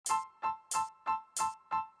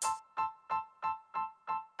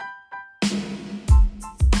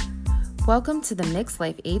Welcome to the Mixed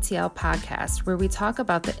Life ATL podcast, where we talk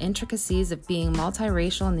about the intricacies of being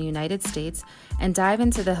multiracial in the United States and dive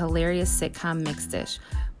into the hilarious sitcom Mixed Dish.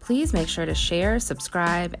 Please make sure to share,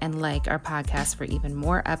 subscribe, and like our podcast for even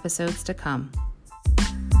more episodes to come.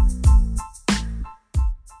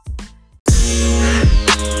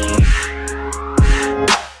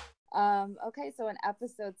 Okay, so in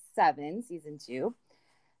episode 7, season 2,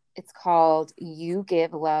 it's called You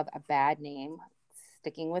Give Love a Bad Name.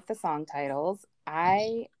 Sticking with the song titles,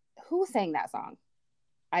 who sang that song?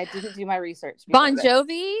 I didn't do my research. Bon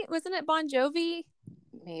Jovi? Wasn't it Bon Jovi?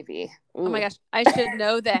 Maybe. Ooh. Oh my gosh, I should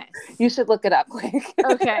know this. You should look it up quick.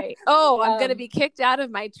 Okay. Oh, I'm gonna be kicked out of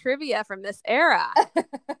my trivia from this era.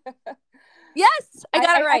 Yes, I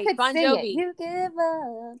got it right. Bon Jovi. You give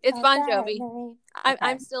up. It's Bon Jovi.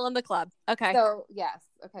 I'm still in the club. Okay. So yes.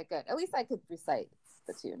 Okay, good. At least I could recite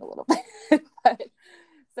the tune a little bit. But,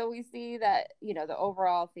 so we see that, the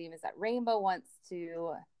overall theme is that Rainbow wants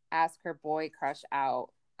to ask her boy crush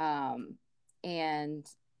out, and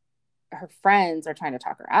her friends are trying to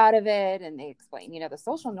talk her out of it, and they explain, the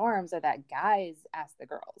social norms are that guys ask the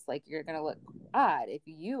girls, like, you're going to look odd if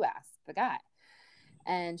you ask the guy.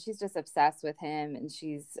 And she's just obsessed with him, and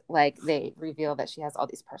she's like, they reveal that she has all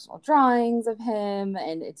these personal drawings of him,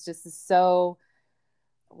 and it's just so,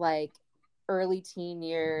 like, early teen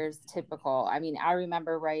years typical. I mean, I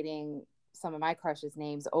remember writing some of my crushes'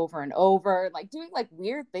 names over and over, like doing like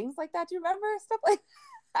weird things like that. Do you remember stuff like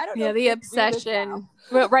I don't know. Yeah, the obsession.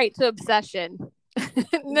 Well, right to obsession.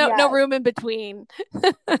 No room in between.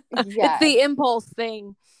 It's the impulse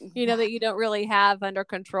thing, that you don't really have under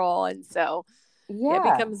control, and so it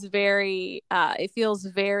becomes very it feels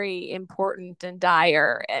very important and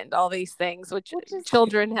dire and all these things which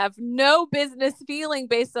children have no business feeling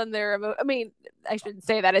based on their I mean, I shouldn't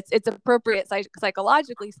say that. It's appropriate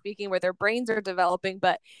psychologically speaking, where their brains are developing,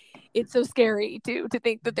 but it's so scary to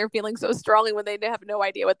think that they're feeling so strongly when they have no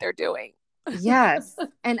idea what they're doing. Yes.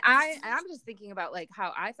 And I'm just thinking about like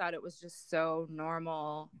how I thought it was just so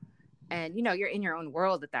normal. And, you're in your own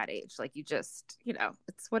world at that age. Like, you just,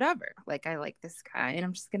 it's whatever. Like, I like this guy and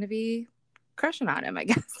I'm just going to be crushing on him, I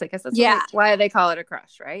guess. I guess that's why they call it a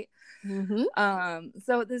crush, right? Mm-hmm.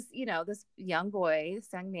 So this, this young boy, this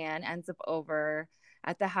young man ends up over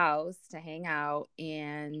at the house to hang out.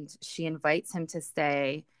 And she invites him to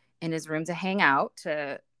stay in his room to hang out,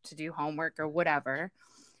 to do homework or whatever.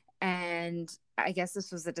 And I guess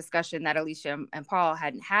this was a discussion that Alicia and Paul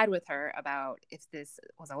hadn't had with her about if this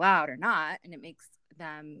was allowed or not. And it makes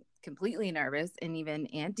them completely nervous. And even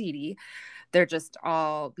Aunt Dee Dee, they're just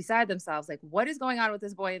all beside themselves. Like, what is going on with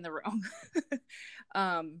this boy in the room?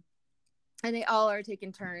 And they all are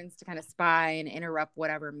taking turns to kind of spy and interrupt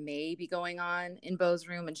whatever may be going on in Beau's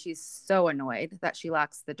room. And she's so annoyed that she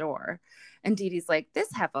locks the door. And Dee Dee's like, this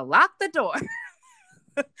heifer locked the door.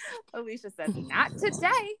 Alicia says, not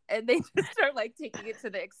today. And they just are like taking it to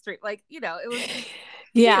the extreme. Like, it was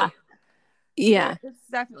cute. Yeah, it's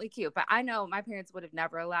definitely cute. But I know my parents would have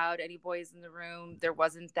never allowed any boys in the room. There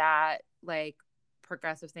wasn't that like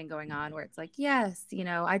progressive thing going on where it's like, yes,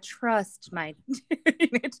 I trust my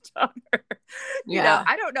teenage daughter.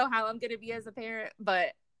 I don't know how I'm gonna be as a parent, but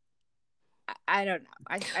I don't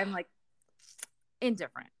know. I'm like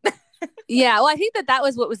indifferent. Yeah, well, I think that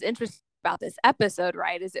was what was interesting about this episode,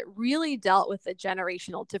 right, is it really dealt with the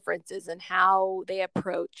generational differences and how they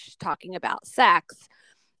approach talking about sex,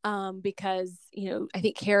 because I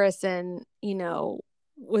think Harrison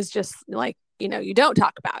was just like, you don't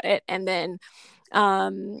talk about it, and then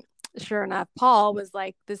sure enough, Paul was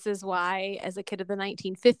like, this is why as a kid of the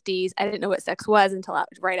 1950s I didn't know what sex was until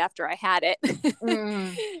right after I had it.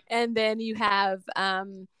 And then you have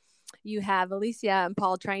Alicia and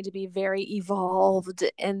Paul trying to be very evolved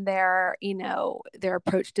in their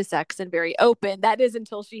approach to sex and very open. That is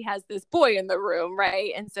until she has this boy in the room,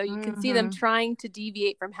 right? And so you can see them trying to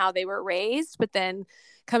deviate from how they were raised, but then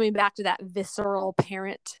coming back to that visceral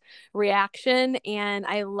parent reaction. And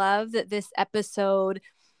I love that this episode,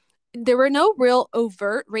 there were no real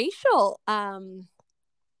overt racial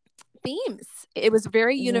themes. It was a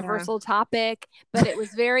very universal topic, but it was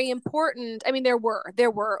very important. I mean, there were,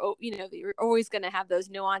 you're always going to have those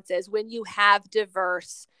nuances when you have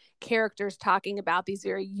diverse characters talking about these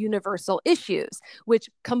very universal issues, which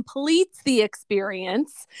completes the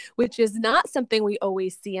experience, which is not something we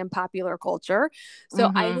always see in popular culture.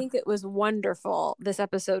 So I think it was wonderful. This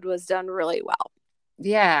episode was done really well.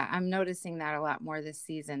 Yeah, I'm noticing that a lot more this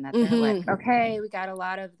season, that they're like, okay, we got a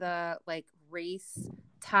lot of the like race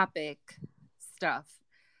topic stuff,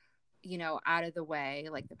 out of the way,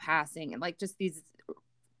 like the passing and like just these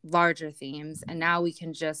larger themes. And now we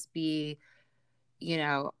can just be, you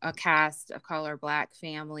know, a cast of color, Black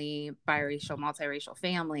family, biracial, multiracial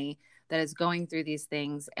family that is going through these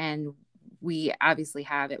things. And we obviously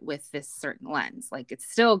have it with this certain lens. Like it's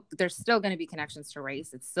still, there's still going to be connections to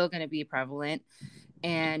race. It's still going to be prevalent.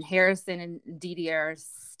 And Harrison and Dee Dee are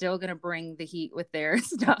still going to bring the heat with their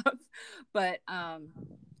stuff. But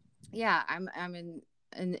yeah, I'm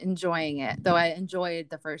enjoying it, though. I enjoyed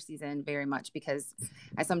the first season very much because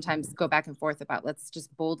I sometimes go back and forth about, let's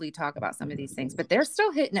just boldly talk about some of these things, but they're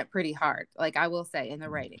still hitting it pretty hard. Like I will say, in the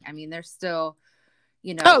writing, I mean, there's still,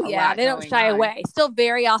 you know, Oh a yeah, lot they don't going shy on. away. Still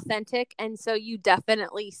very authentic, and so you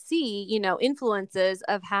definitely see, you know, influences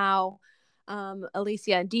of how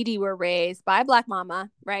Alicia and Dee Dee were raised by a Black mama,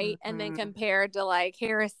 right? And then compared to like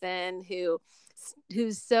Harrison,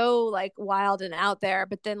 who's so like wild and out there,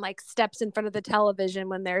 but then like steps in front of the television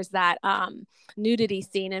when there's that nudity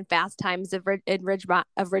scene in Fast Times of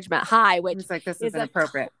Ridgemont High, which It's like, this is is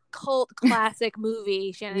inappropriate. cult classic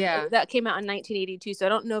movie, Shannon. Yeah. That came out in 1982. So I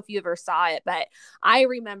don't know if you ever saw it, but I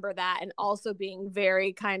remember that, and also being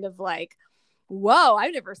very kind of like, whoa,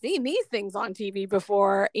 I've never seen these things on TV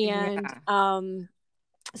before. And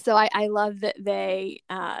so I love that they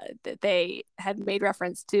had made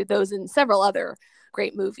reference to those in several other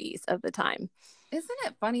great movies of the time. Isn't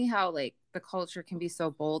it funny how like the culture can be so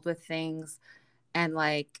bold with things and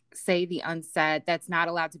like say the unsaid that's not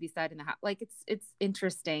allowed to be said in the house? Like it's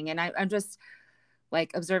interesting. And I'm just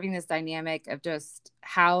like observing this dynamic of just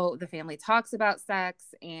how the family talks about sex.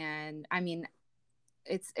 And I mean,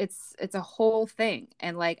 it's a whole thing.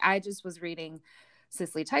 And like, I just was reading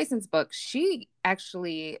Cicely Tyson's book. She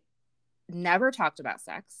actually never talked about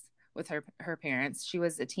sex with her parents. She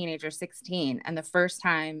was a teenager, 16. And the first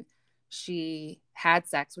time she had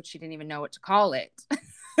sex, which she didn't even know what to call it,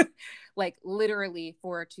 like literally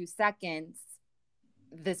for 2 seconds,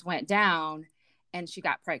 this went down and she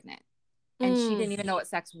got pregnant. And she didn't even know what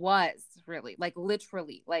sex was, really, like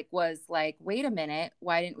literally, like was like, wait a minute,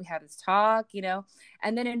 why didn't we have this talk, you know?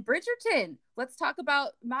 And then in Bridgerton, let's talk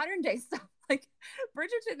about modern day stuff. Like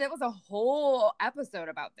Bridgerton, that was a whole episode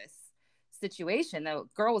about this situation. The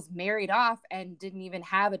girl was married off and didn't even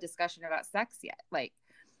have a discussion about sex yet. Like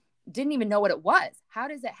didn't even know what it was. How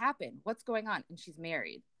does it happen? What's going on? And she's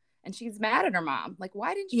married. And she's mad at her mom. Like,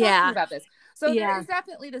 why didn't you talk to me about this? So there is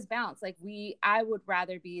definitely this balance. Like I would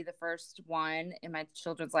rather be the first one in my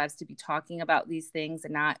children's lives to be talking about these things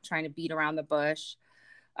and not trying to beat around the bush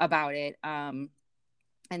about it. And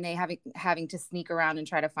they having to sneak around and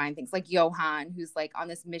try to find things, like Johan, who's like on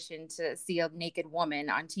this mission to see a naked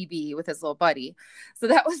woman on TV with his little buddy. So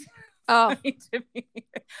that was funny to me.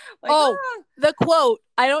 Like, the quote,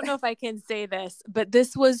 I don't know if I can say this, but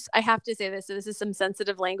I have to say this. So this is some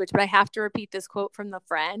sensitive language, but I have to repeat this quote from the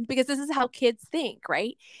friend because this is how kids think,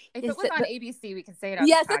 right? If it was on ABC, we can say it on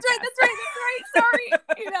yes, this that's right. Sorry.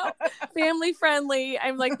 You know, family friendly.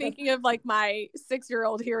 I'm like thinking of like my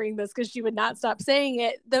 6-year-old hearing this because she would not stop saying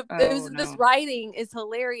it. This writing is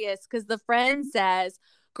hilarious because the friend says,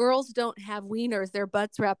 girls don't have wieners, their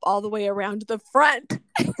butts wrap all the way around the front.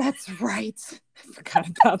 That's right. I forgot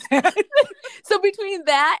about that. So between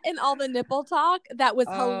that and all the nipple talk, that was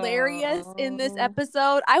hilarious in this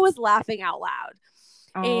episode. I was laughing out loud.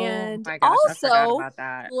 And my gosh, also I forgot about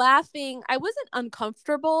that. laughing. I wasn't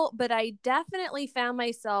uncomfortable, but I definitely found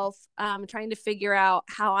myself trying to figure out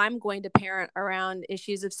how I'm going to parent around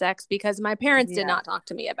issues of sex because my parents did not talk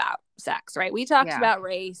to me about sex, right? We talked about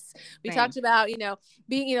race. We talked about,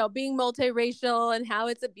 being multiracial and how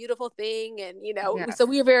it's a beautiful thing. And, so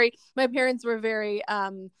my parents were very,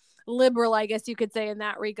 liberal, I guess you could say, in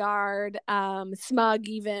that regard, smug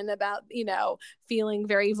even about, feeling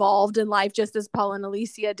very evolved in life, just as Paul and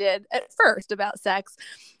Alicia did at first about sex.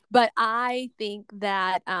 But I think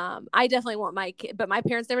that I definitely want my kid, but my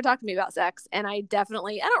parents never talked to me about sex. And I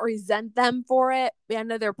don't resent them for it. I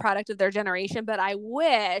know they're a product of their generation, but I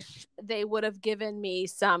wish they would have given me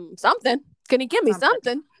something. Can you give me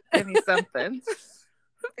something? Give me something.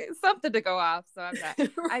 Something to go off. So I'm not.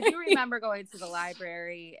 Right. I do remember going to the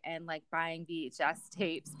library and like buying VHS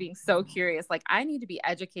tapes, being so curious. Like, I need to be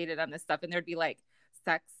educated on this stuff. And there'd be like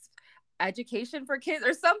sex education for kids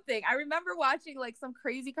or something. I remember watching like some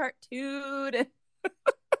crazy cartoon and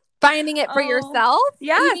finding it for yourself.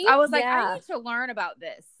 Yes. I was like, I need to learn about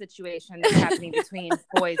this situation that's happening between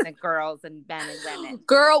boys and girls and men and women.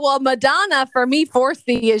 Well, Madonna for me forced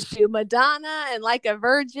the issue. Madonna and Like a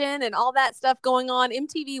Virgin and all that stuff going on.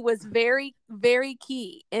 MTV was very, very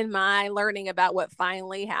key in my learning about what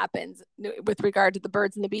finally happens with regard to the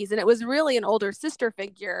birds and the bees. And it was really an older sister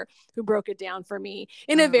figure who broke it down for me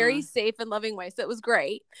in a very safe and loving way. So it was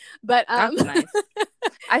great. But that's nice.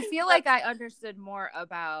 I feel like I understood more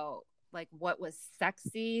about like what was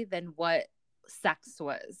sexy than what sex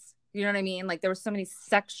was. You know what I mean? Like there were so many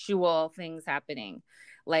sexual things happening,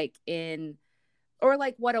 like or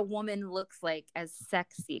like what a woman looks like as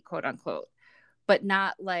sexy, quote unquote, but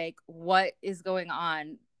not like what is going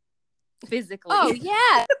on physically. Oh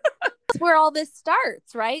yeah. That's where all this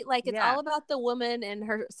starts, right? Like it's Yeah. all about the woman and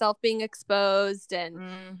herself being exposed, and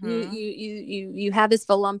Mhm. you have this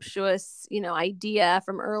voluptuous, idea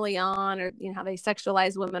from early on, or how they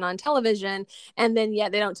sexualize women on television, and then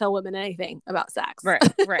yet they don't tell women anything about sex. Right.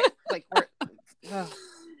 Like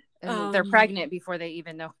and they're pregnant before they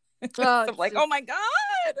even know. Oh, So like, oh my God.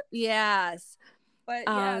 Yes. But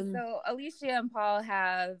yeah, so Alicia and Paul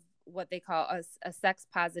have what they call a sex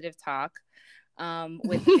positive talk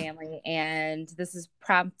with the family. And this is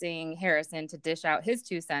prompting Harrison to dish out his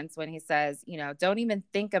 2 cents when he says, don't even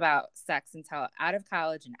think about sex until out of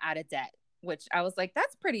college and out of debt, which I was like,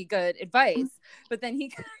 that's pretty good advice. But then he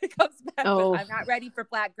comes back with, I'm not ready for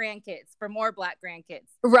more black grandkids.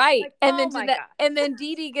 Right. Like, and then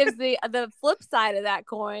Dee Dee gives the flip side of that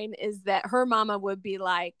coin is that her mama would be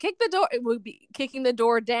like, would be kicking the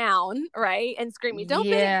door down, right? And screaming, don't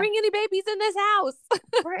bring any babies in this house.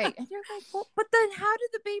 Right. And you're like, well, but then how did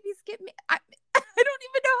the babies get made? I don't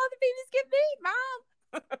even know how the babies get made, Mom.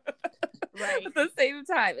 Right. At the same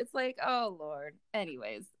time, it's like, oh Lord.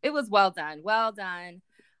 Anyways, it was well done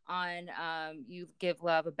on You Give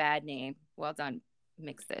Love a Bad Name. Well done,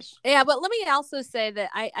 Mixed Dish. Yeah, but let me also say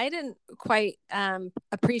that I didn't quite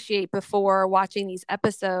appreciate before watching these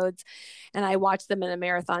episodes, and I watched them in a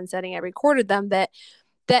marathon setting. I recorded them, that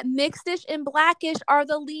Mixed Dish and Blackish are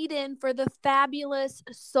the lead-in for the fabulous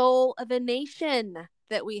Soul of a Nation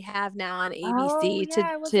that we have now on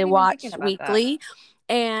ABC to watch weekly.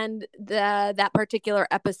 And that particular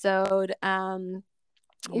episode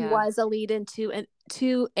was a lead into an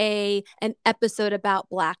episode about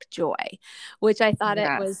Black joy, which I thought it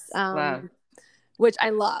was which I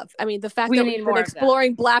love. I mean, the fact that we've been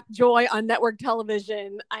exploring Black joy on network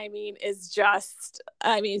television, is just,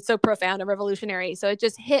 so profound and revolutionary. So it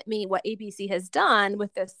just hit me what ABC has done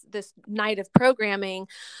with this night of programming.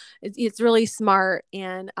 It's really smart,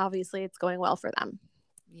 and obviously it's going well for them.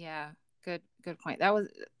 Yeah, good point.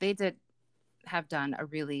 They did have done a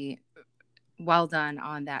really well done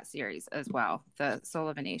on that series as well, the Soul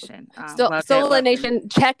of a Nation. Soul of a Nation,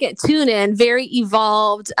 check it, tune in. Very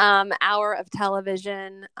evolved hour of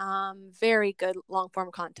television. Very good long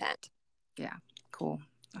form content. Yeah, cool.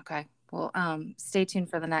 Okay, well, stay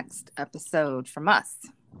tuned for the next episode from us.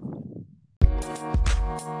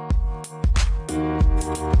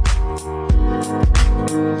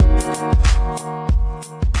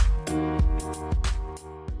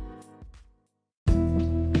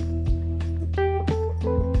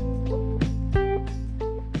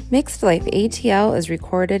 Mixed Life ATL is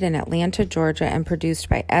recorded in Atlanta, Georgia, and produced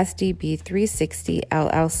by SDB 360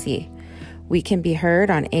 LLC. We can be heard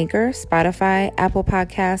on Anchor, Spotify, Apple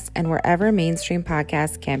Podcasts, and wherever mainstream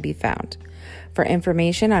podcasts can be found. For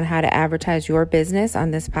information on how to advertise your business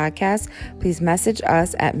on this podcast, please message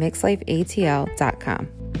us at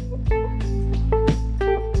mixedlifeatl.com.